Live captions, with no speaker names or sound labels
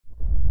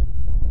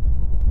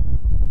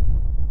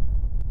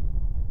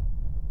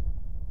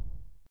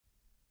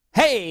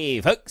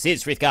Hey folks,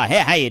 it's Frithgar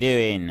here, how you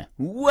doing?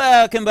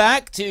 Welcome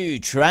back to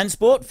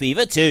Transport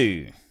Fever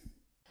 2.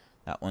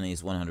 That one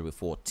is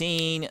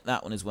 114,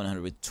 that one is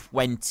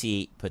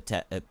 120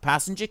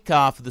 passenger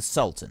car for the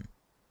Sultan.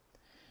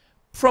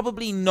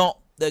 Probably not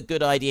a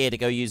good idea to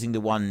go using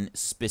the one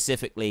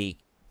specifically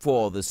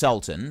for the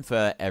Sultan,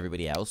 for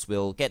everybody else.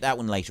 We'll get that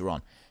one later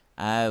on.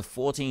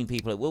 14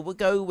 people, we'll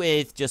go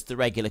with just the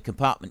regular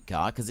compartment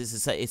car, because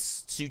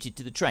it's suited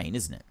to the train,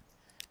 isn't it?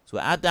 So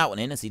we'll add that one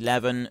in. It's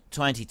 11,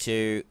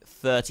 22,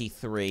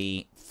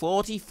 33,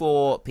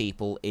 44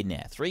 people in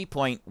there.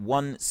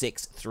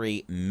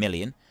 3.163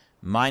 million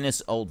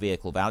minus old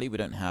vehicle value. We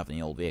don't have any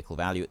old vehicle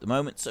value at the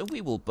moment, so we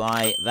will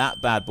buy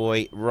that bad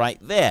boy right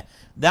there.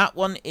 That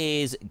one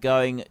is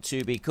going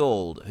to be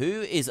called...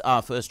 Who is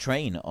our first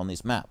train on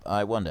this map,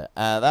 I wonder?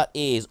 That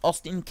is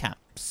Austin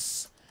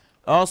Camps.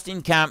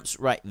 Austin Camps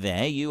right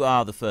there. You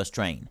are the first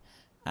train.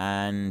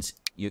 And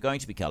you're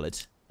going to be coloured.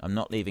 I'm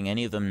not leaving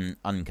any of them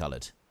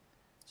uncoloured.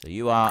 So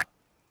you are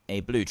a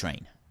blue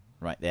train,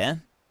 right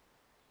there.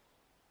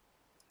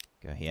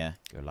 Go here,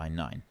 go line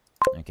 9.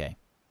 Okay.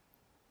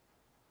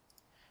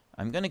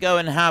 I'm going to go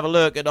and have a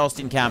look at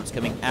Austin Camps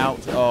coming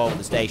out of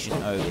the station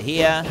over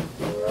here.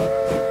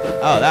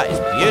 Oh, that is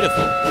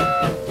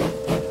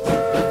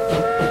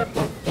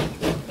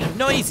beautiful.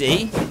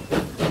 Noisy.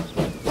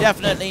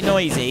 Definitely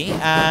noisy,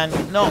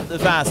 and not the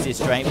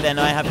fastest train, but then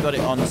I have got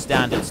it on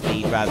standard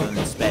speed rather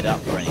than sped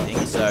up or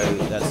anything, so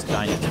that's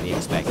kind of to be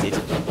expected.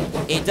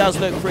 It does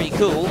look pretty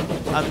cool.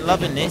 I'm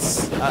loving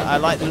this. I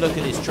like the look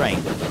of this train.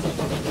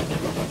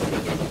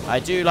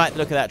 I do like the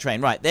look of that train.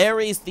 Right, there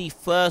is the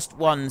first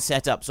one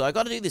set up. So I've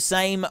got to do the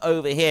same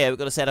over here. We've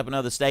got to set up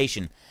another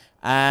station.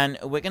 And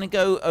we're going to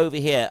go over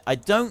here. I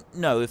don't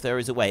know if there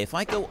is a way. If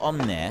I go on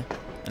there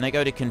and I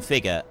go to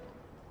configure,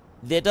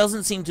 there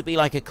doesn't seem to be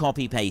like a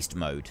copy-paste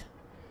mode.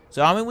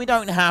 So, I mean, we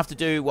don't have to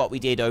do what we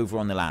did over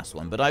on the last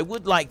one. But I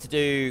would like to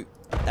do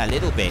a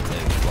little bit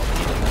of what we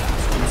did on the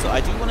last one. So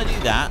I do want to do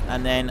that,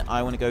 and then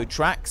I want to go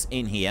tracks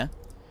in here.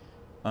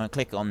 I want to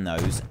click on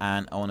those,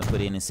 and I want to put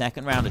in a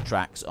second round of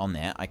tracks on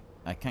there.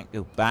 I can't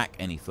go back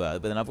any further,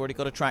 but then I've already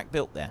got a track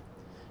built there.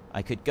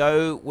 I could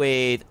go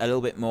with a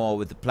little bit more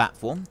with the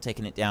platform,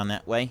 taking it down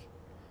that way.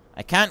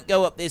 I can't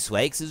go up this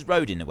way because there's a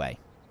road in the way.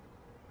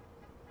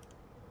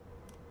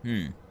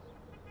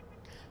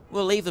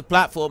 We'll leave the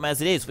platform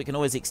as it is. We can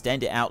always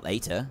extend it out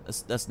later.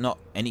 That's not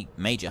any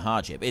major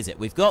hardship, is it?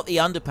 We've got the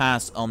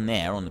underpass on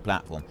there, on the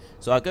platform.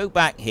 So I'll go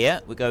back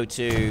here. We'll go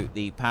to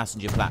the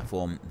passenger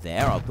platform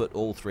there. I'll put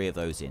all three of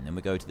those in. Then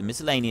we go to the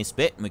miscellaneous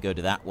bit, and we go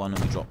to that one,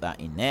 and we drop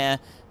that in there.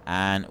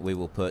 And we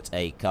will put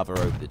a cover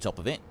over the top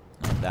of it.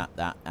 Like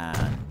that,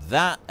 and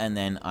that. And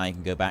then I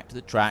can go back to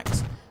the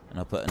tracks. And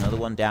I'll put another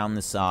one down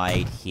the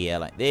side here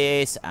like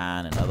this,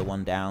 and another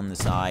one down the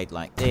side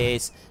like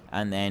this,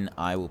 and then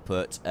I will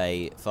put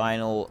a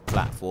final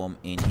platform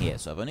in here.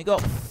 So I've only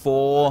got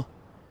 4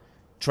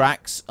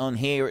 tracks on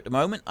here at the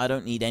moment. I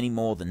don't need any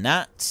more than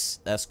that.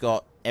 That's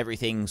got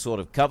everything sort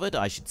of covered,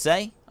 I should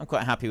say. I'm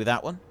quite happy with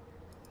that one.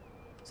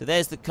 So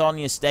there's the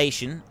Conyers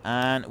station,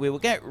 and we will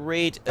get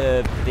rid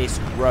of this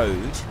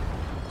road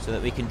so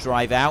that we can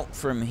drive out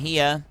from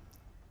here.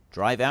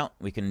 Drive out,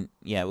 we can,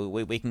 yeah,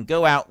 we can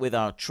go out with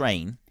our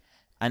train,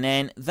 and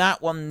then that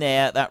one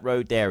there, that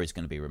road there is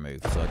going to be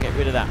removed. So I'll get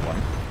rid of that one,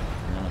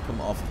 and then I'll come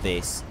off of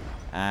this,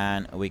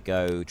 and we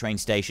go train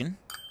station,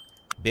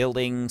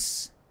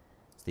 buildings,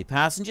 it's the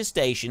passenger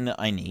station that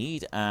I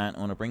need, and I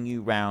want to bring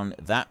you round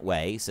that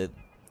way. So,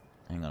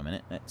 hang on a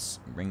minute, let's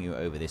bring you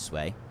over this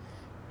way,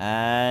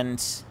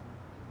 and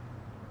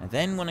I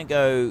then want to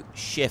go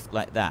shift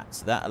like that,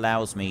 so that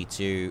allows me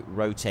to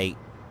rotate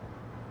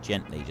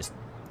gently, just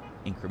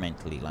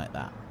incrementally like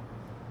that.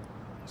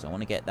 So I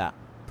want to get that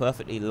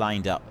perfectly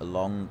lined up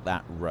along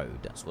that road.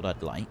 That's what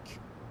I'd like.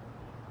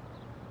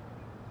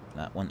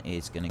 That one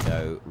is going to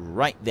go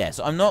right there.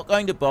 So I'm not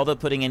going to bother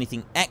putting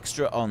anything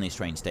extra on this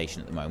train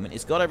station at the moment.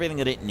 It's got everything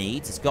that it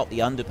needs. It's got the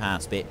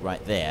underpass bit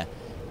right there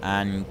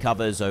and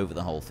covers over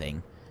the whole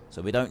thing.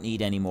 So we don't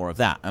need any more of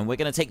that. And we're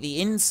going to take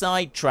the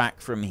inside track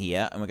from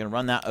here and we're going to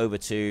run that over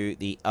to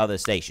the other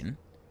station.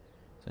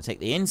 So take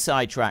the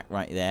inside track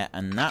right there,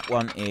 and that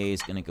one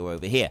is going to go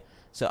over here.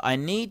 So I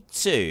need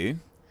to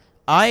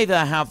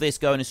either have this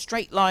go in a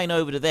straight line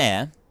over to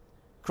there,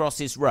 cross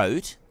this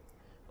road,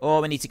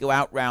 or we need to go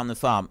out round the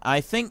farm.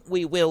 I think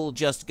we will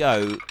just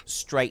go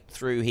straight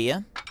through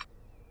here,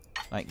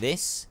 like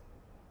this.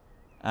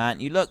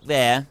 And you look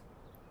there,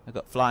 I've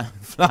got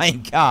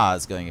flying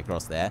cars going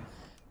across there.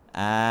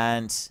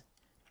 And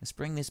let's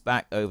bring this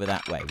back over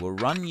that way. We'll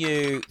run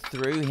you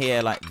through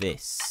here like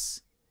this.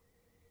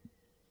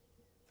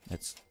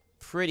 That's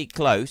pretty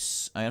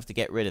close. I have to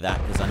get rid of that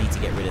because I need to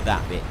get rid of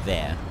that bit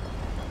there.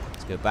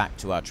 Let's go back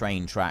to our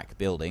train track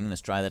building.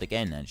 Let's try that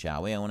again then,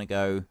 shall we? I want to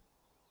go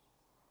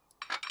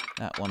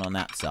that one on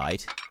that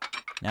side.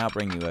 Now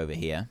bring you over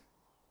here.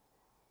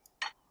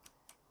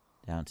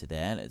 Down to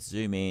there. Let's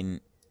zoom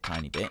in a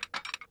tiny bit.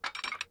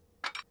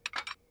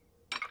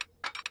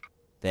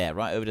 There,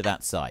 right over to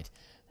that side.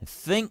 I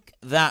think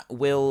that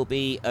will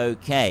be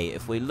okay.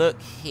 If we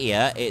look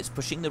here, it's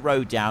pushing the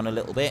road down a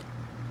little bit.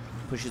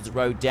 Pushes the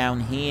road down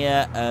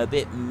here a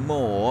bit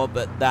more,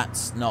 but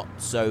that's not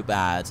so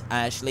bad.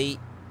 Actually,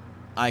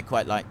 I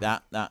quite like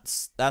that.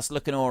 That's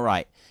looking all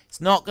right.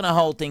 It's not going to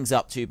hold things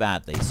up too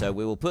badly, so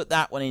we will put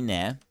that one in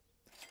there,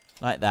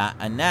 like that.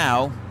 And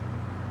now,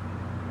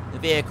 the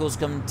vehicles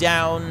come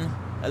down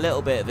a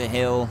little bit of a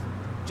hill,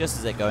 just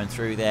as they're going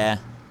through there.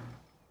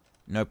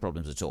 No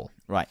problems at all.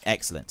 Right,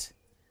 excellent.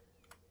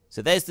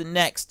 So there's the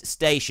next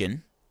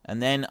station,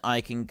 and then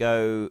I can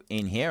go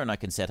in here, and I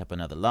can set up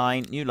another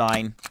line, new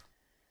line.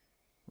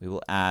 We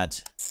will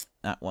add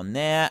that one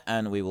there,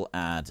 and we will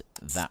add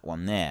that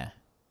one there.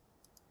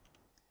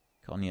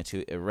 Konya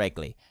to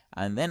irregularly.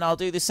 And then I'll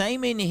do the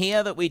same in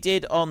here that we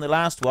did on the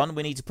last one.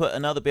 We need to put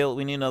another build.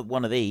 We need another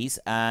one of these,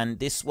 and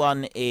this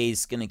one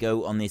is going to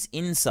go on this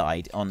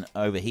inside on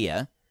over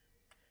here.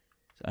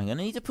 So I'm going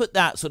to need to put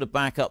that sort of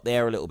back up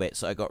there a little bit,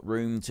 so I got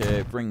room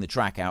to bring the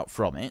track out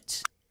from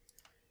it.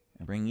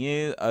 I'll bring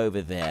you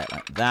over there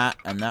like that,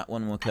 and that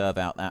one will curve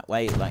out that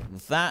way like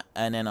that,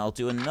 and then I'll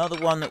do another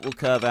one that will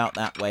curve out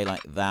that way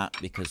like that,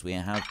 because we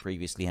have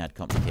previously had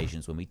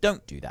complications when we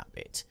don't do that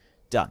bit.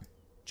 Done.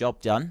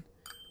 Job done.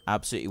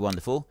 Absolutely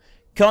wonderful.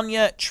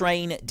 Konya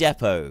Train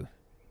Depot.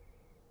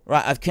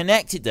 Right, I've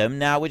connected them.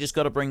 Now we just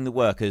got to bring the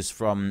workers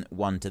from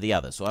one to the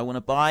other. So I want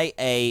to buy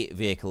a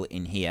vehicle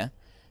in here.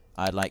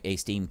 I'd like a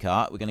steam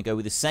car. We're going to go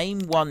with the same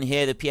one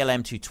here, the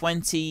PLM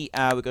 220.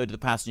 We'll go to the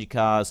passenger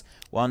cars.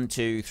 1,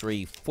 2,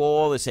 3,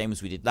 4. The same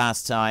as we did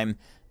last time.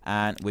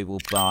 And we will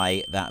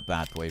buy that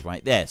bad boy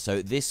right there.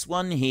 So this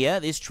one here,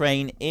 this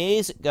train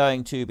is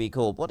going to be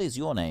called... What is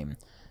your name?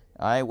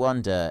 I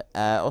wonder.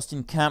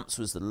 Austin Camps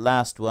was the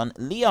last one.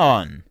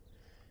 Leon.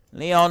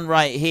 Leon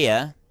right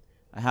here.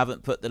 I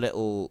haven't put the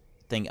little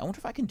thing. I wonder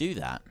if I can do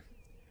that.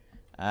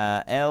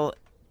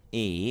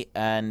 L-E.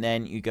 And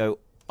then you go...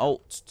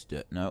 Alt to do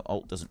it. No,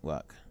 Alt doesn't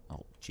work.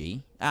 Alt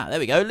G. Ah, there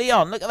we go.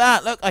 Leon, look at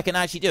that. Look, I can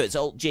actually do it. It's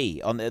Alt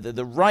G on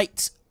the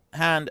right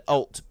hand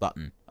Alt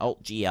button.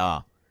 Alt GR.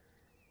 I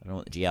don't know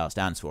what the GR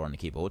stands for on the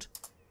keyboard.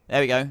 There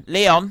we go.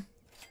 Leon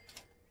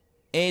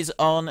is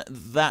on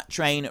that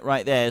train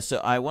right there. So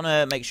I want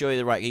to make sure you're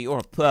the right. You're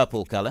a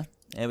purple color.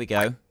 There we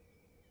go.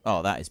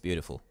 Oh, that is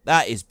beautiful.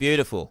 That is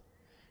beautiful.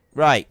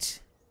 Right.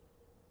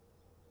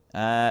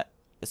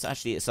 Let's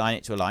actually assign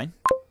it to a line.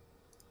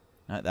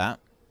 Like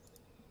that.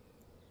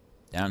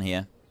 Down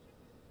here.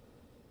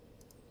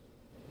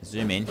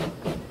 Zoom in.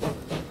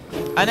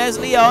 And there's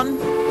Leon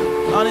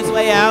on his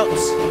way out.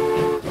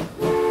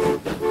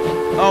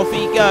 Off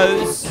he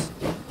goes.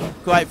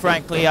 Quite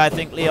frankly, I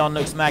think Leon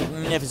looks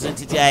magnificent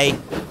today.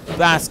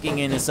 Basking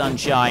in the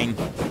sunshine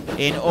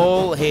in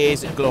all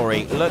his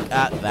glory. Look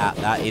at that.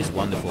 That is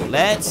wonderful.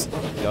 Let's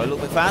go a little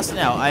bit faster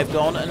now. I've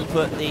gone and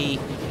put the...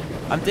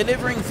 I'm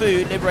delivering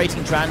food,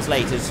 liberating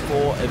translators,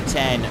 4 of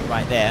 10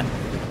 right there.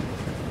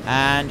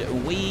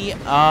 And we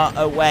are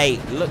away.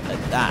 Look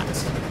at that.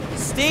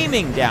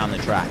 Steaming down the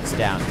tracks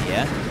down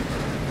here.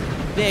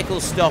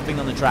 Vehicles stopping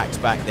on the tracks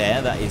back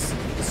there. That is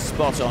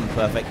spot on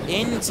perfect.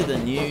 Into the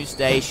new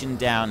station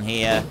down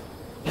here.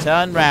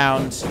 Turn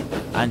round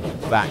and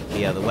back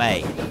the other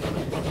way.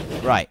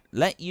 Right.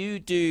 Let you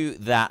do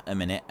that a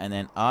minute. And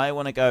then I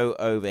want to go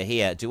over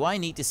here. Do I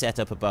need to set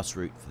up a bus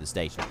route for the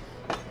station?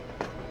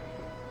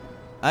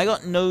 I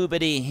got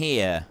nobody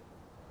here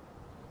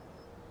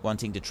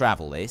wanting to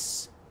travel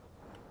this.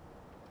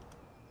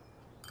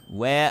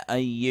 Where are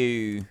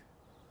you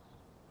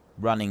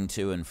running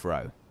to and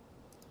fro?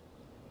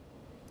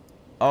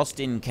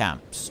 Austin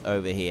Camps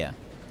over here.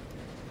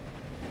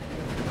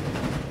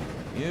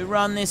 You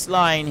run this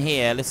line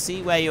here. Let's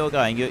see where you're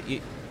going.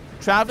 You're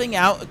traveling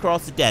out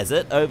across the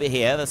desert over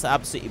here. That's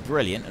absolutely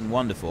brilliant and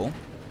wonderful.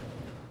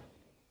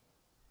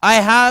 I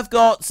have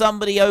got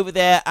somebody over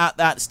there at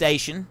that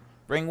station.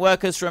 Bring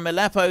workers from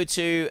Aleppo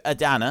to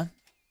Adana.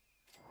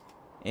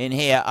 In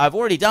here. I've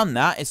already done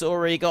that. It's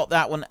already got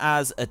that one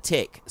as a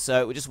tick.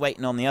 So we're just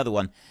waiting on the other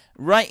one.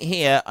 Right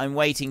here, I'm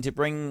waiting to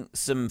bring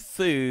some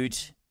food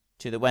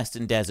to the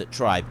Western Desert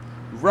Tribe.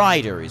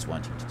 Ryder is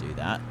wanting to do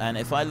that. And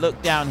if I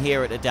look down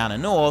here at Adana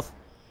North,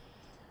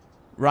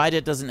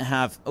 Ryder doesn't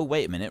have... Oh,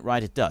 wait a minute.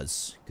 Ryder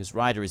does. Because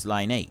Ryder is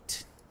line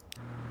 8.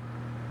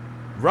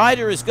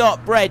 Ryder has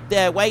got bread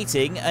there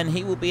waiting, and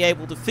he will be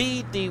able to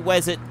feed the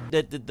Wesert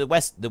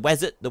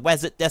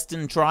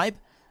Destined Tribe.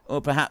 Or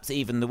perhaps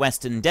even the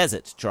Western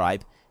Desert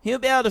Tribe. He'll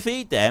be able to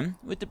feed them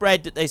with the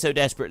bread that they so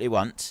desperately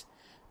want.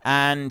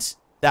 And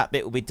that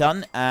bit will be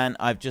done. And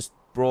I've just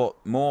brought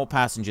more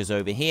passengers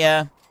over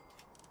here.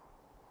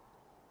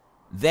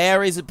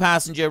 There is a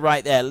passenger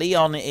right there.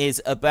 Leon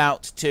is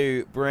about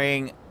to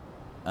bring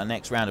a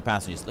next round of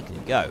passengers. Look at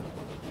him go.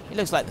 He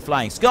looks like the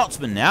Flying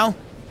Scotsman now.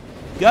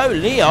 Go,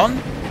 Leon.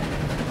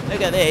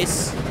 Look at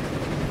this.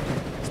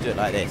 Let's do it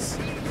like this.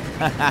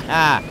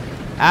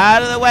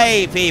 Out of the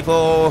way,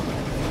 people.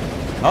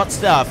 Hot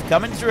stuff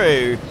coming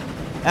through.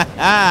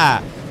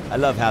 I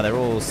love how they're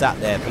all sat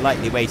there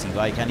politely waiting, but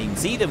I can't even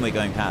see them. We're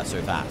going past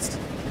so fast.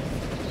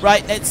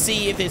 Right, let's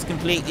see if this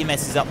completely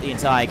messes up the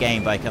entire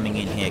game by coming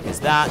in here, because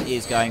that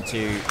is going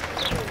to...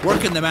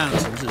 Work in the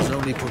mountains is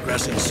only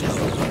progressing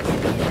slowly.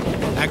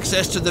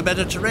 Access to the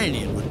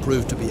Mediterranean would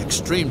prove to be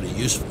extremely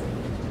useful.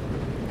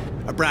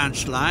 A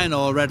branch line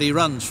already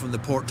runs from the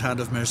port town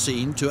of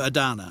Mersin to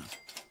Adana.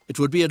 It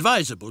would be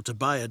advisable to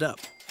buy it up.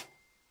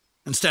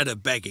 Instead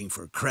of begging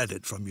for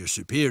credit from your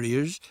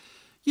superiors,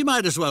 you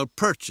might as well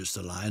purchase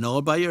the line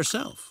all by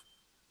yourself.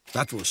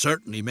 That will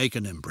certainly make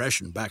an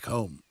impression back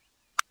home.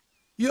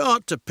 You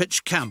ought to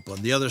pitch camp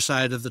on the other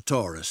side of the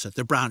Taurus at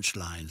the branch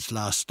line's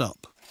last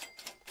stop.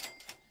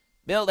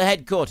 Build a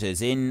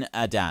headquarters in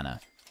Adana.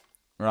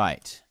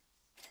 Right.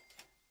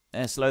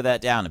 Let's slow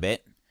that down a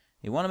bit.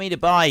 He wanted me to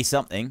buy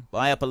something,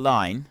 buy up a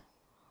line,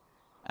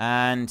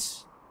 and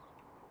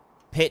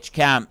pitch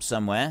camp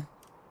somewhere.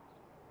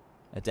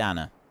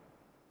 Adana.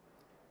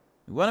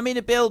 He wanted me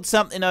to build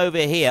something over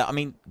here. I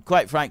mean,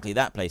 quite frankly,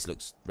 that place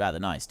looks rather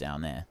nice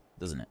down there,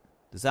 doesn't it?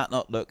 Does that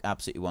not look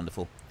absolutely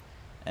wonderful?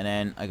 And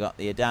then I got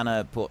the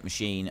Adana port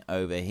machine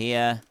over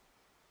here.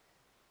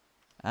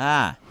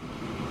 Ah.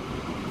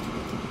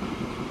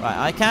 Right,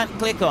 I can't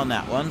click on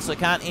that one, so I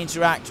can't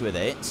interact with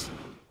it.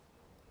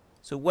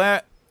 So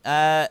where...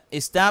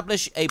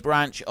 establish a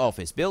branch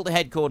office. Build a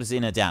headquarters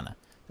in Adana.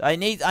 I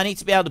need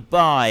to be able to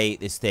buy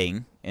this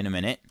thing in a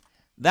minute.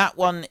 That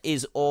one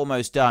is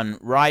almost done.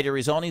 Ryder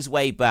is on his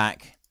way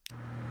back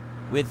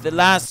with the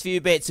last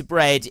few bits of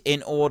bread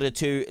in order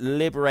to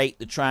liberate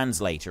the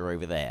translator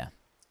over there.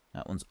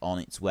 That one's on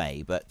its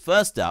way. But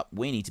first up,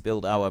 we need to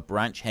build our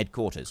branch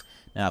headquarters.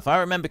 Now, if I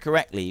remember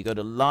correctly, you go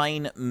to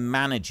Line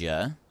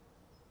Manager.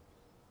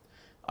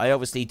 I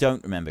obviously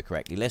don't remember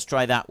correctly. Let's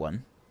try that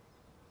one.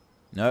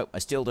 No, I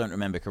still don't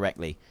remember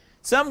correctly.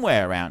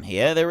 Somewhere around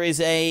here, there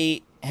is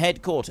a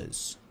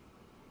headquarters.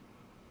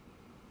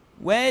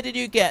 Where did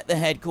you get the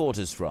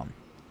headquarters from?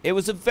 It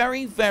was a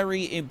very,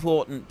 very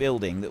important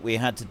building that we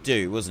had to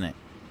do, wasn't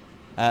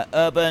it?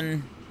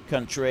 Urban,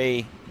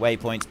 country,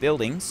 waypoints,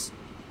 buildings,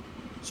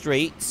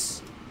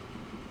 streets.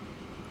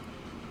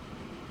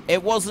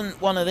 It wasn't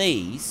one of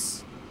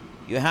these.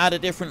 You had a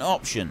different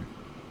option.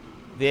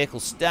 Vehicle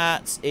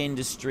stats,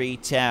 industry,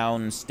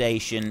 town,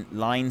 station,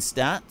 line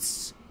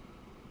stats.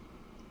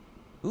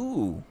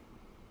 Ooh.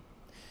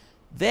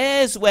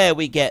 There's where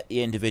we get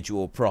the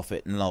individual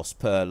profit and loss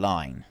per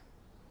line.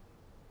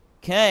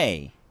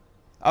 Okay.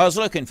 I was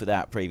looking for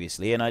that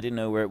previously and I didn't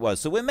know where it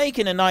was. So we're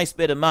making a nice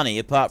bit of money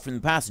apart from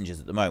the passengers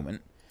at the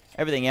moment.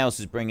 Everything else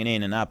is bringing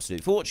in an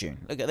absolute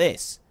fortune. Look at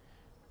this.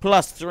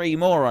 Plus 3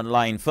 more on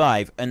line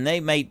 5 and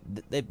they've made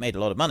a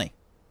lot of money.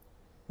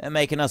 They're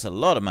making us a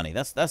lot of money.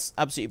 That's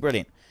absolutely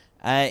brilliant.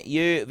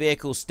 You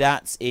vehicle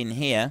stats in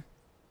here.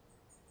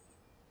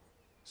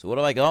 So what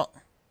have I got?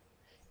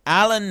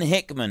 Alan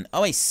Hickman.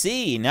 Oh, I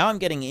see. Now I'm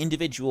getting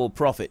individual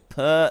profit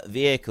per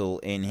vehicle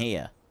in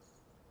here.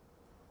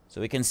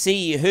 So we can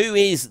see who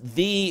is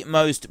the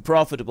most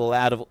profitable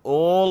out of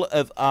all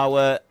of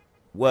our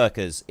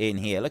workers in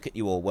here. Look at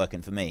you all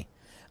working for me.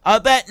 I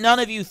bet none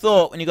of you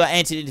thought when you got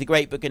entered into the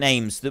Great Book of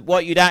Names that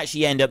what you'd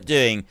actually end up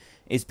doing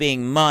is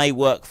being my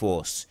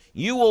workforce.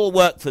 You all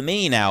work for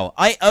me now.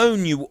 I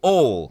own you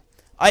all.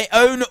 I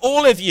own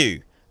all of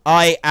you.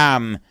 I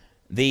am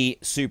the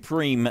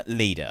supreme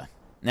leader.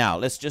 Now,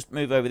 let's just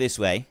move over this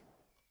way.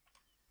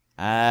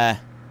 Ryder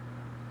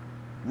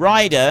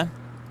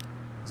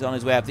is on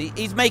his way up.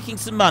 He's making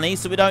some money,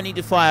 so we don't need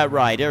to fire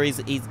Ryder. He's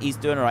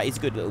doing all right. He's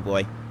a good little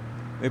boy.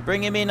 We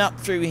bring him in up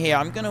through here.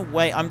 I'm going to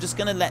wait. I'm just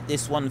going to let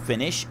this one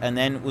finish, and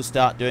then we'll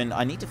start doing...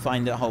 I need to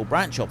find the whole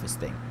branch office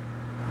thing.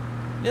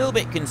 A little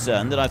bit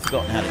concerned that I've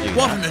forgotten how to do that.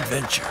 What an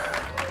adventure.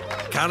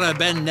 Kara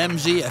Ben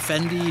Nemzi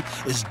Effendi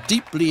is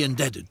deeply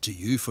indebted to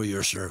you for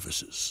your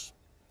services.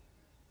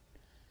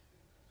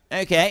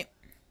 Okay.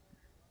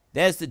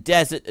 There's the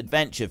desert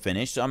adventure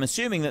finished. So I'm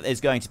assuming that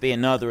there's going to be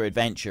another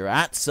adventure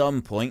at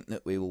some point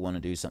that we will want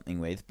to do something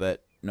with,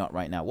 but not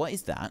right now. What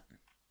is that?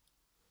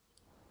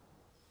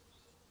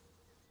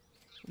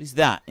 What is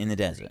that in the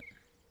desert?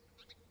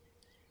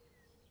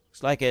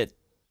 Looks like a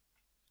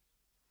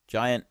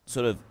giant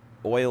sort of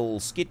oil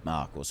skid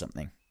mark or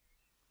something.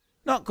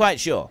 Not quite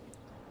sure.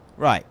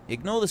 Right,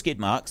 ignore the skid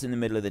marks in the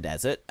middle of the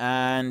desert.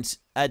 And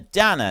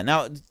Adana.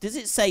 Now, does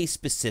it say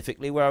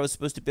specifically where I was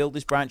supposed to build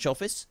this branch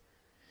office?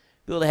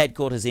 Build a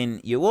headquarters in...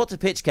 You ought to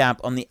pitch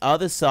camp on the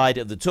other side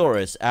of the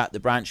Taurus at the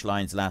branch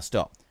line's last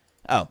stop.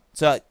 Oh,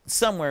 so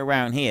somewhere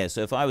around here.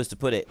 So if I was to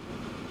put it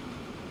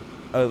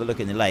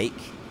overlooking the lake,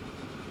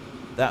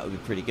 that would be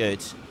pretty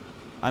good.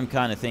 I'm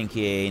kind of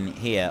thinking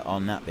here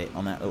on that bit,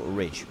 on that little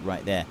ridge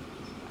right there.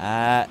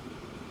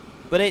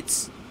 But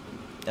it's...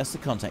 That's the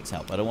context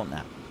help. I don't want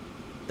that.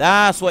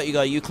 That's what you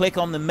got. You click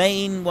on the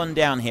main one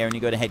down here and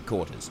you go to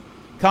headquarters.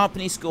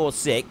 Company score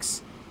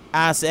 6.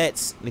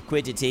 Assets,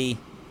 liquidity,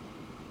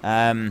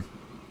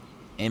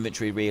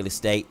 inventory, real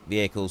estate,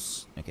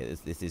 vehicles. Okay,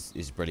 this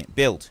is brilliant.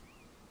 Build.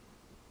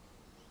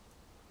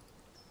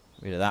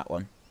 Rid of that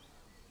one.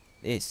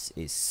 This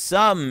is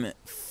some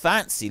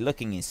fancy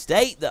looking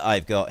estate that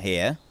I've got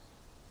here.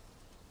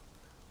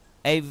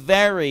 a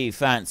very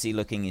fancy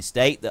looking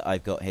estate that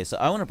I've got here. So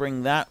I want to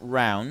bring that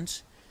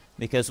round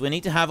because we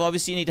need to have,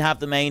 obviously you need to have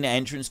the main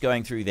entrance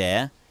going through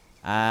there.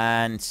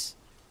 And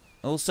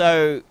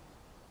also,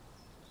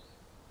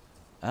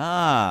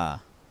 I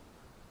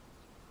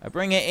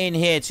bring it in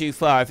here too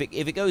far. If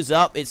it goes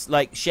up, it's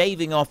like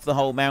shaving off the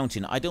whole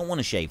mountain. I don't want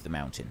to shave the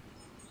mountain.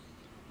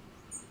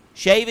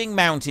 Shaving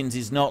mountains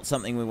is not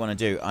something we want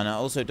to do. And I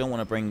also don't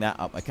want to bring that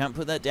up. I can't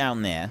put that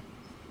down there.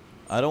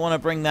 I don't want to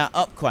bring that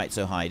up quite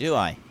so high, do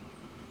I?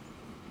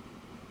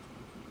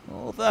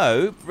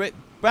 Although,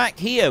 back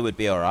here would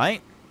be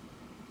alright.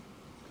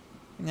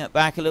 Bring that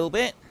back a little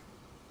bit.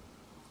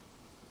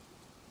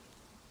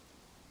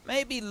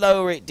 Maybe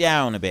lower it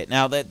down a bit.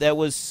 Now, there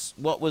was...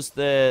 What was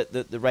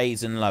the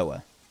raise and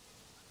lower?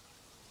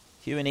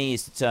 Q and E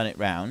is to turn it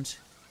round.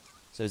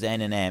 So it's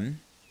N and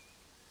M.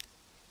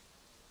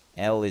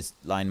 L is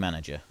line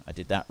manager. I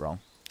did that wrong.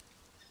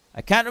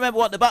 I can't remember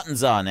what the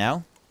buttons are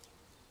now.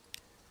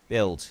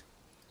 Build.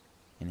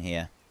 In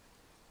here.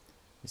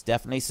 There's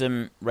definitely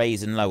some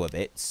raise and lower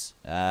bits.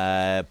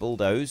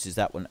 Bulldoze is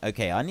that one.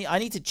 Okay, I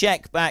need to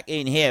check back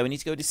in here. We need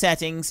to go to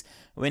settings.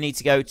 We need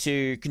to go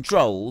to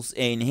controls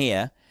in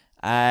here.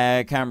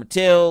 Camera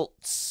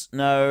tilts.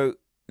 No.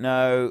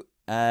 No.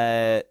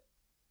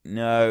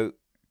 No.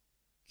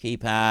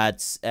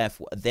 Keypads. F.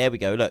 There we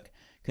go. Look.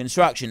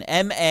 Construction.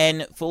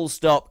 MN full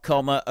stop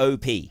comma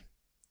OP.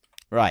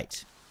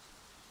 Right.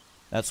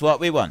 That's what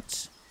we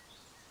want.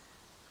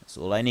 That's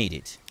all I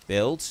needed.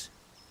 Build.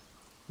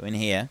 Go in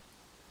here.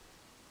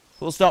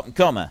 Full stop and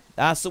comma.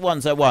 That's the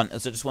ones I want.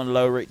 So I just want to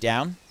lower it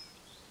down.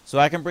 So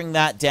I can bring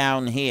that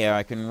down here.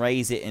 I can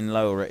raise it and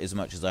lower it as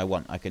much as I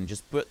want. I can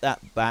just put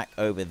that back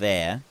over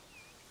there.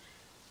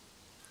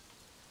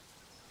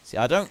 See,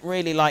 I don't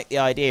really like the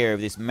idea of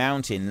this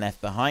mountain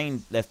left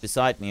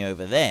beside me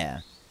over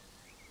there.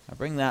 I'll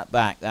bring that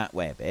back that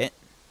way a bit.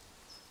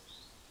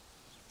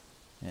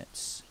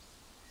 Let's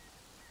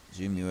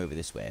zoom you over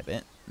this way a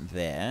bit.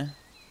 There.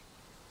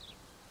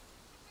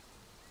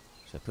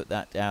 So put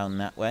that down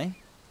that way.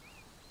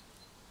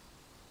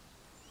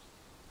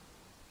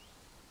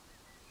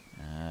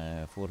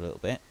 Forward a little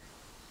bit.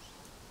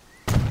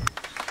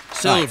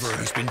 Silver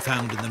has been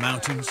found in the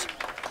mountains.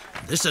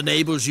 This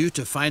enables you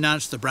to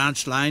finance the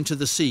branch line to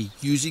the sea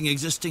using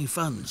existing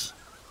funds.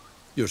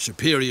 Your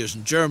superiors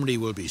in Germany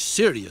will be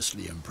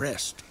seriously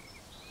impressed.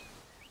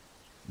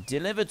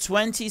 Deliver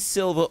 20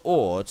 silver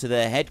ore to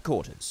their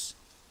headquarters.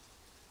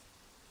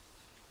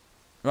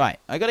 Right,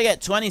 I got to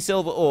get 20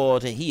 silver ore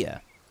to here.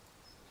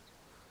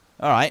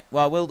 Alright,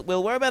 well,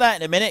 we'll worry about that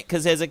in a minute,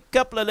 because there's a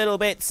couple of little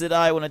bits that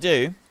I want to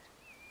do.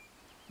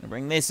 I'll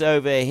bring this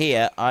over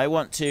here. I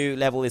want to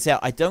level this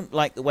out. I don't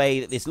like the way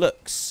that this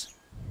looks.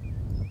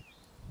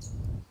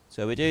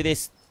 So we do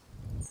this.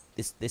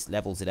 This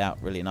levels it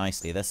out really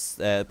nicely. This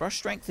brush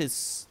strength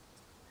is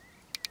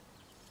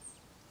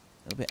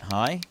a little bit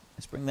high.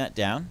 Let's bring that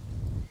down.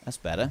 That's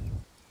better.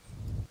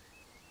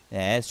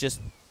 Yeah, it's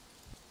just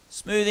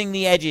smoothing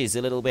the edges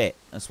a little bit.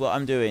 That's what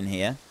I'm doing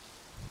here.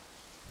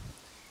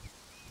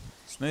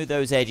 Smooth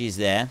those edges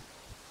there.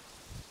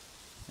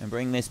 And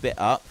bring this bit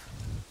up.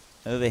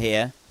 Over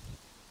here.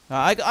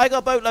 I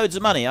got boatloads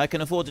of money. I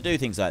can afford to do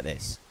things like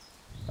this.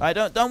 Alright,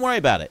 don't worry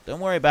about it. Don't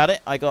worry about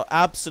it. I got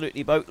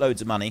absolutely boatloads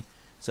of money.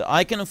 So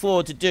I can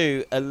afford to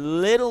do a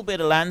little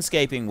bit of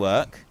landscaping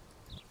work.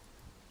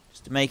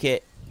 Just to make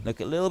it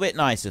look a little bit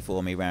nicer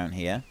for me around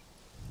here.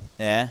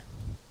 There.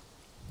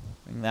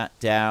 Bring that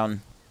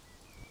down.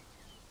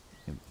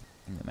 Bring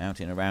the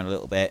mountain around a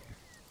little bit.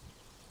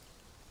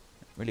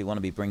 Really want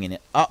to be bringing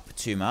it up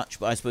too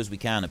much, but I suppose we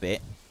can a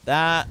bit.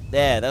 That,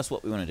 there, that's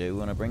what we want to do. We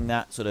want to bring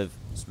that, sort of,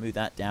 smooth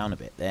that down a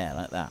bit. There,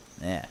 like that.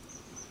 There.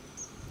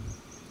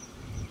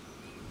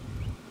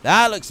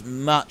 That looks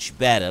much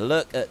better.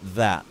 Look at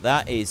that.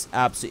 That is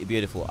absolutely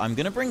beautiful. I'm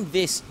going to bring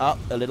this up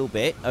a little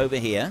bit over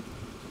here.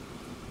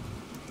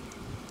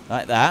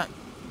 Like that.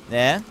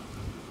 There.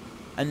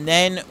 And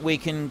then we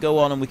can go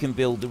on and we can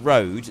build the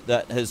road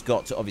that has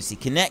got to obviously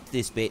connect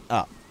this bit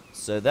up.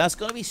 So that's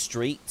got to be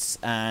streets,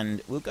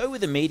 and we'll go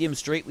with a medium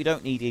street. We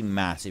don't need a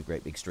massive,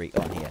 great big street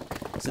on here.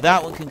 So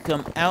that one can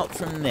come out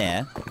from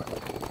there,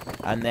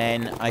 and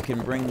then I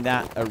can bring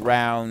that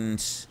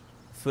around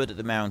foot of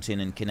the mountain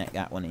and connect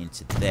that one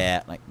into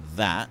there, like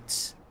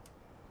that.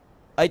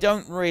 I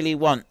don't really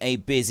want a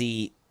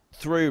busy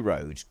through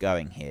road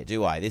going here,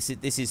 do I? This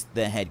is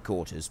the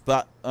headquarters,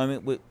 but I mean,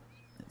 at the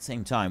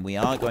same time, we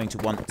are going to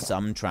want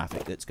some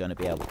traffic that's going to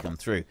be able to come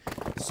through.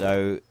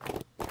 So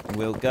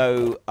we'll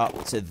go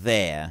up to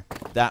there.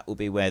 That will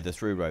be where the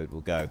through road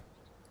will go.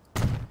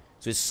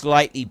 So it's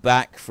slightly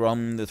back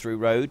from the through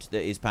road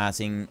that is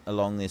passing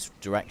along this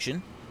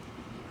direction.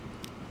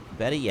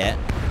 Better yet,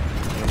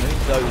 we'll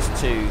move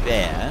those two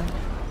there.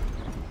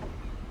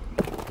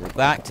 Go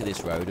back to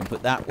this road and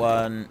put that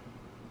one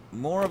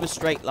more of a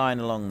straight line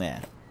along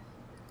there.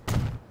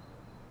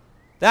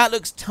 That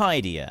looks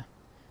tidier.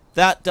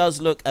 That does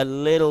look a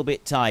little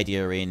bit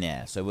tidier in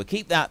there. So we'll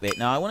keep that bit.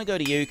 Now, I want to go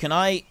to you. Can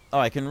I... Oh,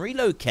 I can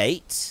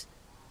relocate.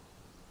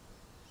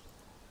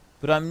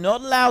 But I'm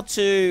not allowed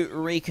to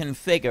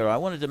reconfigure. I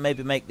wanted to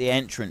maybe make the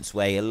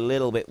entranceway a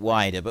little bit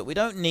wider, but we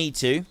don't need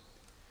to.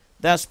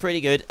 That's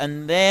pretty good.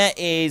 And there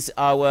is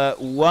our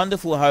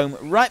wonderful home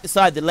right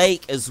beside the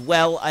lake as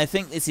well. I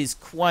think this is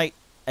quite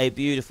a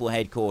beautiful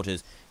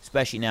headquarters,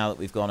 especially now that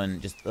we've gone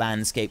and just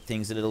landscaped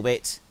things a little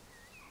bit.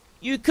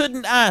 You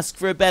couldn't ask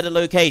for a better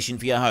location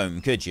for your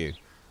home, could you?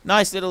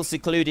 Nice little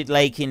secluded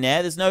lake in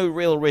there. There's no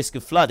real risk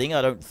of flooding,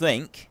 I don't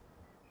think.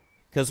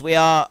 Because we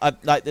are,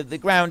 like, the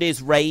ground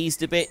is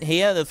raised a bit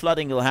here. The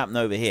flooding will happen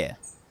over here.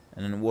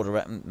 And then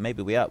water,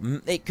 maybe we are,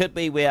 it could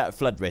be we're at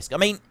flood risk. I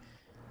mean,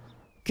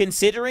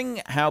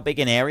 considering how big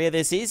an area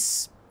this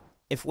is,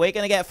 if we're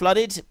going to get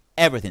flooded,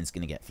 everything's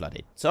going to get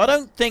flooded. So I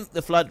don't think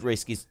the flood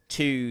risk is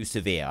too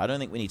severe. I don't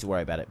think we need to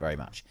worry about it very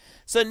much.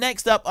 So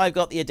next up, I've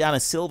got the Adana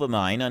silver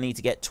mine. I need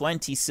to get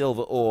 20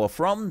 silver ore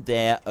from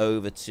there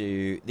over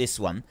to this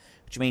one,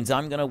 which means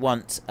I'm going to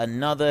want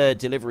another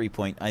delivery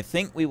point. I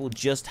think we will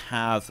just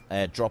have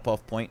a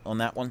drop-off point on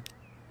that one.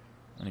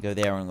 I'm going to go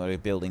there, and I'm going to go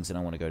to buildings, and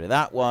I want to go to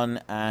that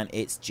one, and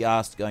it's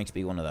just going to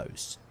be one of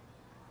those.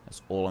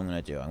 That's all I'm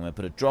going to do. I'm going to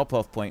put a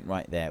drop-off point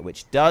right there,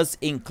 which does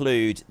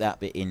include that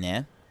bit in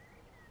there.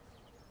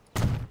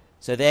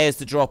 So there's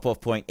the drop-off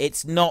point.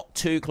 It's not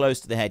too close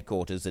to the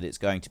headquarters that it's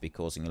going to be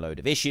causing a load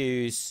of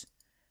issues.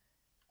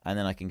 And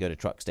then I can go to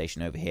truck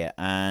station over here.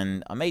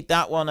 And I made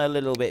that one a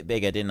little bit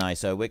bigger, didn't I?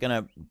 So we're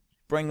going to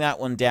bring that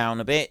one down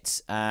a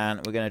bit,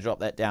 and we're going to drop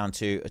that down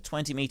to a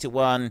 20-meter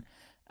one,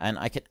 and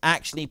I could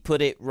actually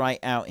put it right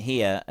out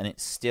here and it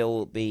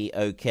still be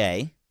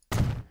okay.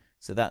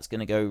 So that's going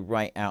to go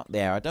right out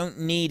there. I don't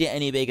need it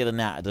any bigger than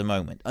that at the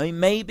moment. I mean,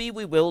 maybe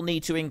we will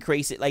need to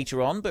increase it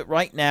later on, but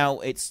right now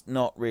it's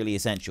not really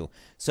essential.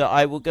 So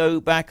I will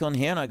go back on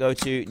here, and I go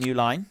to new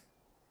line,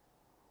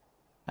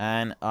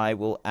 and I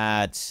will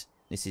add,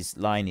 this is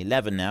line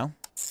 11 now,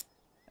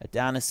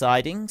 Adana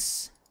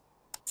sidings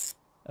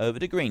over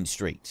to Green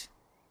Street.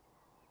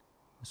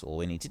 That's all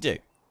we need to do.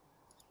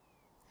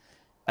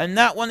 And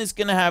that one is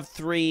going to have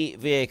 3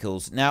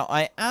 vehicles. Now,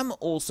 I am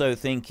also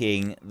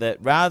thinking that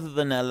rather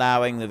than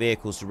allowing the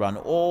vehicles to run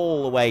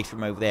all the way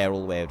from over there,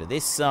 all the way over to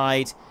this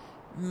side,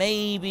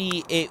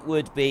 maybe it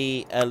would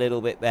be a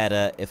little bit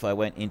better if I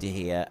went into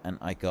here and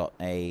I got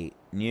a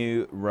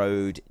new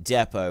road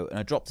depot, and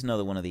I dropped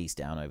another one of these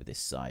down over this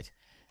side.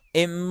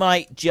 It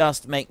might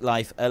just make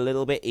life a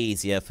little bit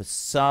easier for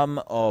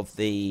some of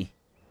the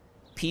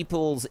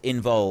people's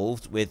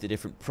involved with the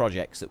different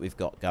projects that we've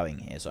got going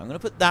here. So I'm going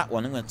to put that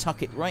one, I'm going to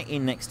tuck it right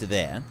in next to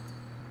there.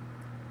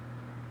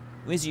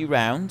 Whiz you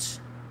round.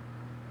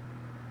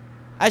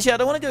 Actually, I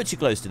don't want to go too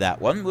close to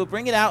that one. We'll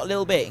bring it out a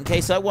little bit in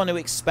case I want to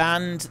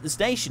expand the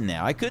station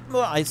there. I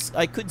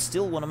could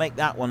still want to make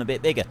that one a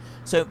bit bigger.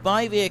 So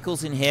buy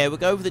vehicles in here. We'll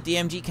go over the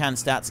DMG can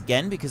stats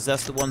again, because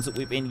that's the ones that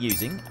we've been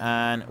using.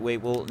 And we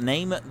will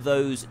name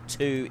those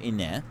 2 in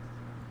there.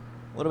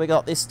 What do we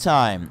got this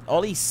time?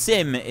 Ollie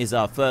Sim is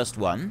our first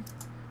one.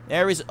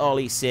 There is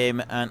Ollie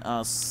Sim, and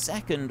our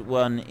second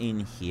one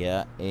in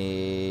here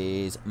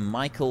is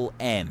Michael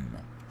M.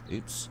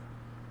 Oops.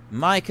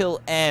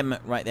 Michael M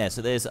right there.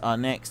 So there's our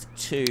next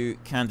 2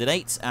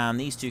 candidates, and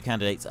these 2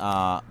 candidates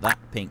are that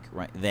pink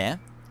right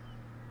there.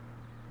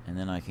 And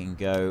then I can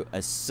go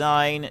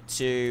assign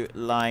to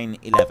line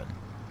 11.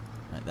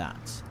 Like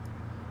that.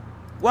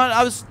 Well,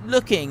 I was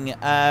looking,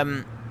 I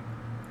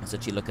was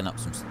actually looking up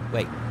some...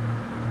 Wait.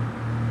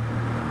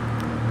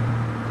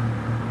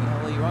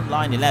 You're on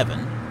line 11.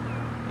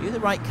 Are you the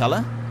right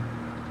colour?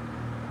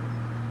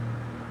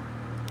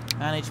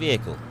 Manage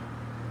vehicle.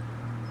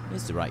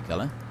 It's the right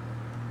colour.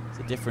 It's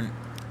a different...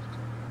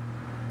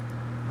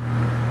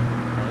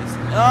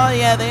 Oh,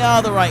 yeah, they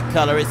are the right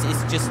colour. It's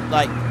just,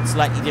 like,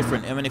 slightly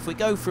different. I mean, if we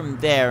go from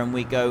there and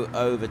we go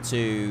over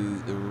to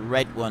the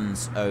red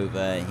ones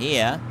over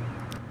here.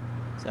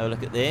 So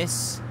look at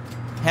this.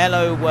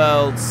 Hello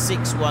World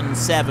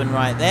 617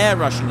 right there,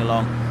 rushing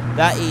along.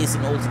 That is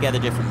an altogether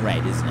different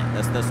red, isn't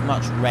it? That's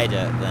much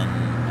redder than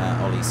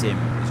Ollie Sim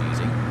was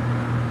using.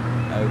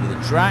 Over the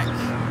track.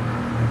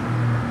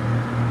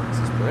 This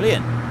is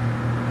brilliant.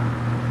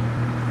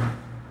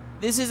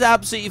 This is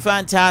absolutely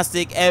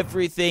fantastic.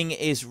 Everything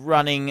is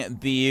running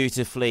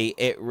beautifully.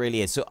 It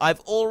really is. So I've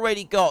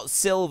already got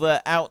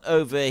silver out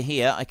over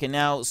here. I can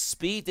now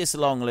speed this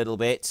along a little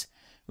bit.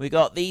 We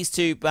got these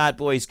 2 bad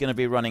boys going to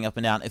be running up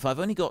and down. If I've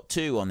only got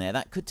 2 on there,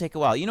 that could take a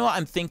while. You know what?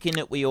 I'm thinking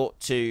that we ought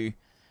to...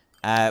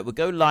 we'll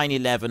go line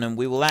 11, and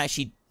we will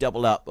actually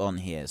double up on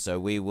here. So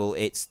we will...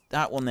 It's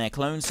that one there.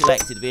 Clone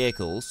selected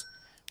vehicles.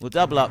 We'll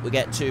double up. We'll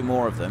get 2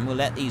 more of them. We'll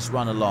let these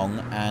run along,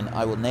 and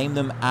I will name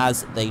them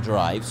as they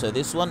drive. So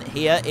this one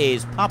here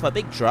is Papa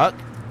Big Truck.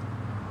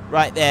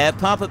 Right there.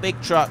 Papa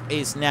Big Truck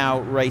is now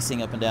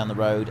racing up and down the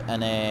road.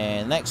 And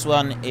then the next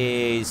one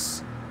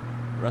is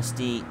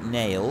Rusty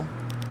Nail.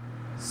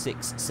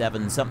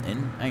 6-7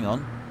 something. Hang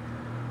on.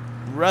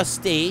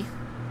 Rusty.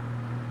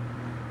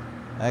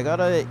 I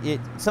gotta...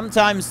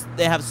 sometimes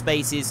they have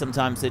spaces,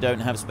 sometimes they don't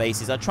have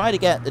spaces. I try to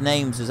get the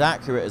names as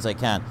accurate as I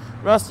can.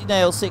 Rusty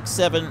Nail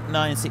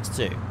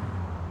 67962.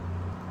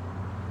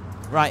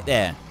 Right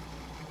there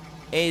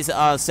is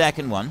our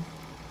second one.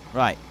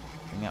 Right,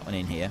 bring that one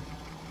in here.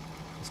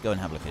 Let's go and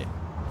have a look at it.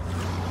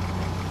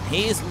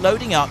 He is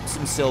loading up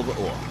some silver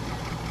ore.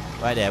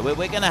 Right there. We're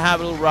going to have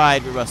a little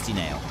ride with Rusty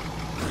Nail.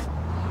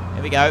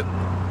 Here we go.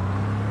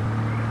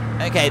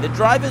 Okay, the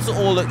drivers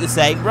all look the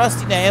same.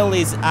 Rusty Nail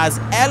is as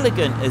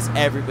elegant as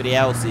everybody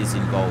else is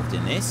involved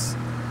in this.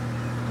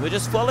 We'll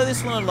just follow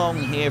this one along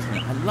here.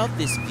 I love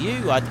this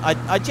view.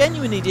 I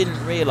genuinely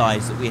didn't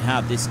realise that we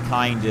have this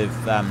kind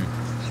of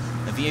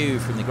a view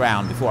from the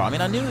ground before. I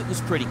mean, I knew it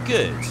was pretty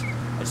good.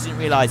 I just didn't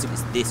realise it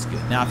was this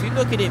good. Now, if you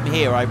look at him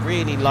here, I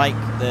really like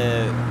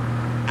the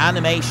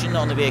animation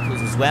on the vehicles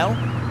as well.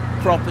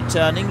 Proper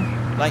turning,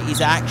 like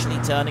he's actually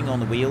turning on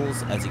the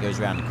wheels as he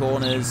goes around the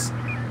corners.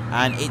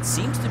 And it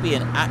seems to be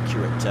an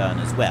accurate turn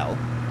as well.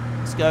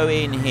 Let's go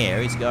in here.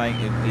 He's going,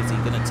 is he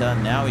going to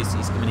turn now? He's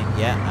coming in,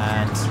 yeah,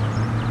 and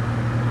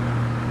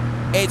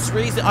it's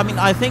reason. I mean,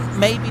 I think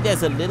maybe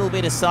there's a little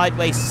bit of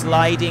sideways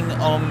sliding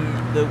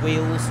on the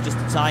wheels, just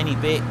a tiny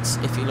bit,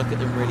 if you look at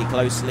them really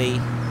closely.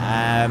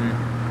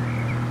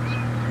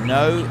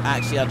 No,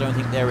 actually, I don't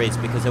think there is,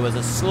 because there was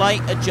a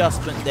slight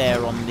adjustment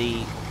there on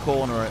the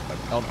corner,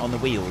 on the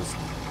wheels,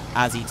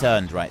 as he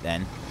turned right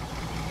then.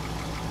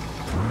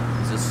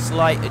 There's a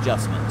slight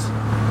adjustment.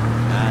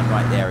 And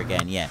right there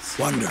again, yes.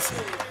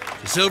 Wonderful.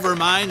 The silver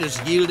mine is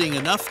yielding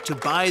enough to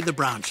buy the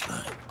branch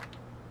line.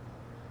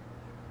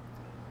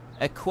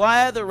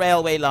 Acquire the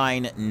railway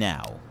line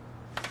now.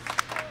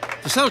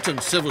 The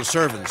Sultan's civil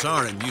servants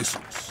are a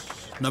nuisance.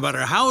 No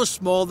matter how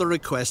small the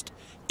request,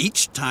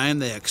 each time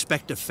they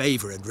expect a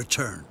favour in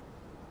return.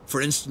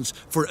 For instance,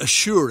 for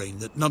assuring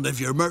that none of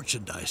your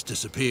merchandise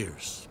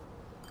disappears.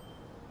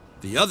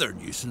 The other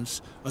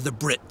nuisance are the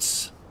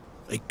Brits.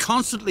 They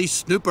constantly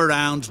snoop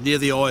around near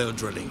the oil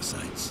drilling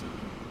sites.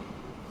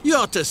 You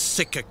ought to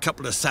sick a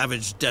couple of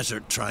savage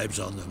desert tribes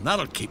on them.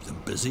 That'll keep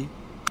them busy.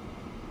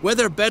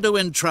 Whether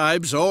Bedouin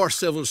tribes or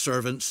civil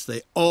servants,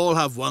 they all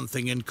have one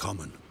thing in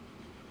common.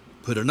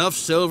 Put enough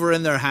silver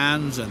in their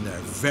hands and they're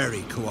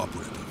very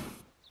cooperative.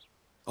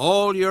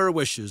 All your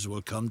wishes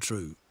will come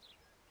true.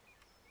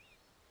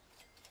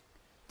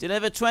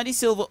 Deliver 20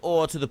 silver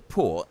ore to the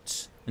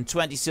port and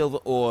 20 silver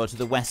ore to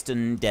the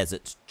Western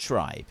Desert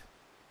tribe.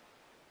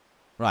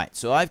 Right,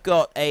 so I've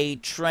got a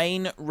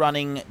train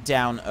running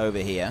down over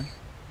here.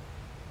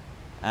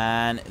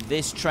 And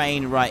this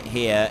train right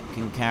here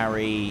can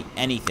carry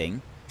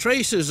anything.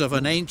 Traces of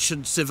an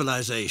ancient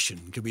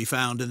civilization can be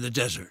found in the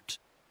desert.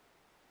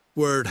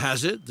 Word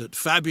has it that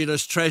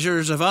fabulous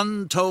treasures of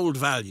untold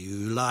value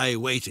lie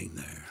waiting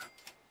there.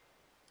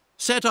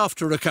 Set off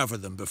to recover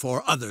them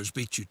before others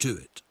beat you to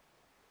it.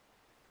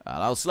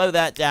 Well, I'll slow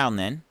that down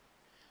then.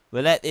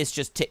 We'll let this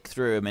just tick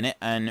through a minute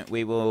and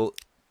we will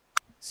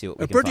see what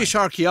we can find. A British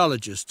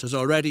archaeologist has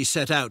already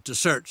set out to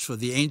search for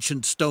the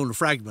ancient stone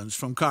fragments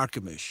from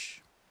Carchemish.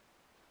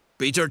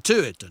 Beat her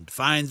to it and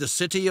find the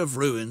city of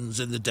ruins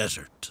in the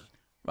desert.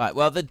 Right,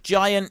 well, the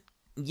giant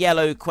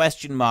yellow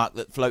question mark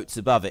that floats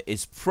above it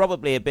is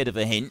probably a bit of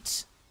a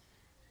hint.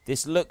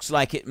 This looks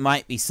like it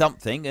might be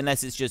something,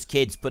 unless it's just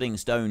kids putting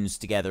stones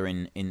together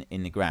in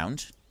the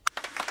ground.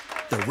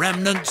 The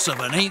remnants of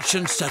an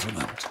ancient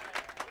settlement.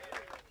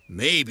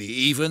 Maybe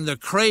even the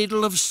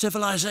cradle of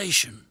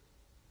civilization.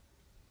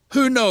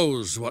 Who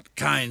knows what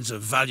kinds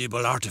of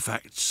valuable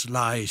artifacts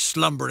lie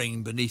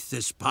slumbering beneath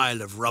this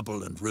pile of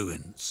rubble and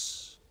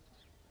ruins.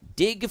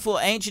 Dig for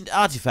ancient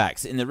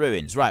artifacts in the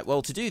ruins. Right,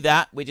 well, to do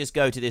that, we just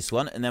go to this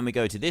one, and then we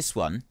go to this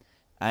one,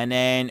 and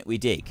then we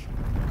dig.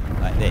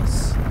 Like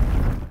this.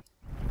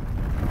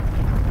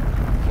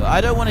 So I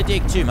don't want to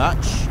dig too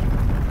much.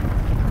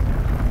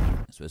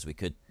 I suppose we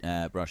could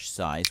brush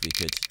size. We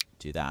could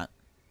do that.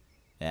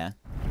 Yeah.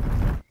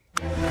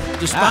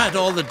 Despite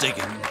all the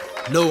digging,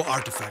 no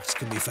artifacts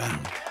can be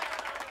found.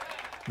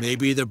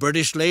 Maybe the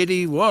British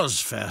lady was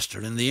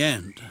faster in the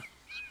end.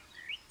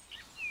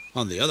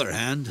 On the other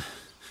hand,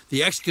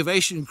 the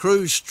excavation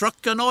crew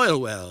struck an oil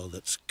well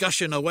that's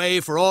gushing away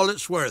for all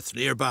it's worth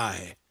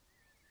nearby.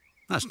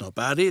 That's not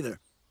bad either.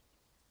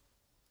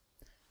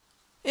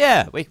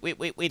 Yeah,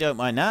 we don't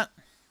mind that.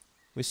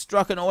 We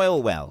struck an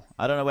oil well.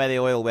 I don't know where the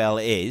oil well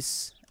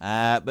is,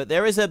 but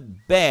there is a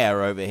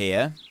bear over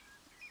here.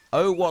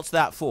 Oh, what's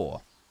that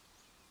for?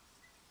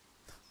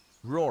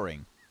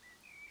 Roaring.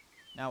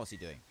 Now what's he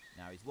doing?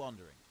 Now he's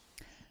wandering.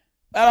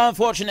 Well,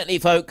 unfortunately,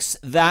 folks,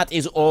 that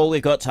is all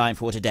we've got time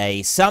for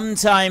today.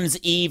 Sometimes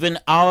even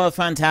our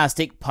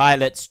fantastic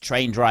pilots,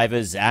 train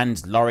drivers,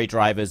 and lorry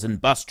drivers, and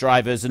bus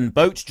drivers, and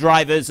boat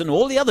drivers, and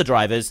all the other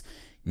drivers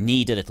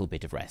need a little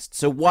bit of rest.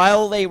 So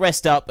while they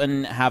rest up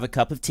and have a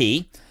cup of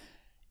tea,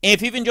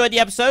 if you've enjoyed the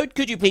episode,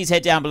 could you please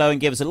head down below and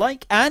give us a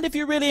like? And if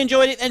you really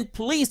enjoyed it, then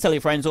please tell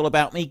your friends all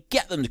about me.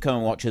 Get them to come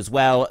and watch as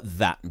well.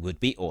 That would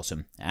be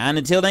awesome. And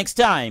until next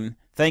time,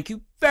 thank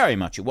you very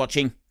much for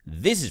watching.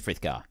 This is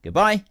Frithgar.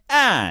 Goodbye,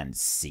 and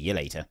see you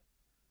later.